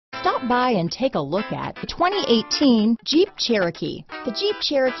Stop by and take a look at the 2018 Jeep Cherokee. The Jeep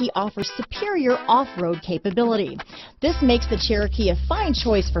Cherokee offers superior off-road capability. This makes the Cherokee a fine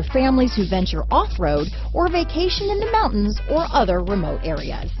choice for families who venture off-road or vacation in the mountains or other remote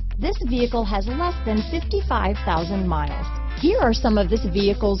areas. This vehicle has less than 55,000 miles. Here are some of this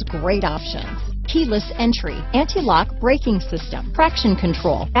vehicle's great options: keyless entry, anti-lock braking system, traction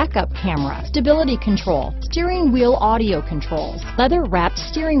control, backup camera, stability control, steering wheel audio controls, leather-wrapped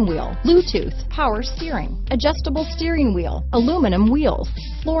steering wheel, Bluetooth, power steering, adjustable steering wheel, aluminum wheels,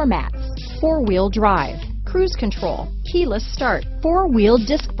 floor mats, four-wheel drive, cruise control, keyless start, four-wheel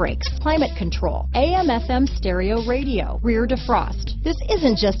disc brakes, climate control, AM/FM stereo radio, rear defrost. This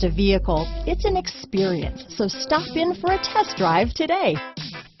isn't just a vehicle, it's an experience. So stop in for a test drive today.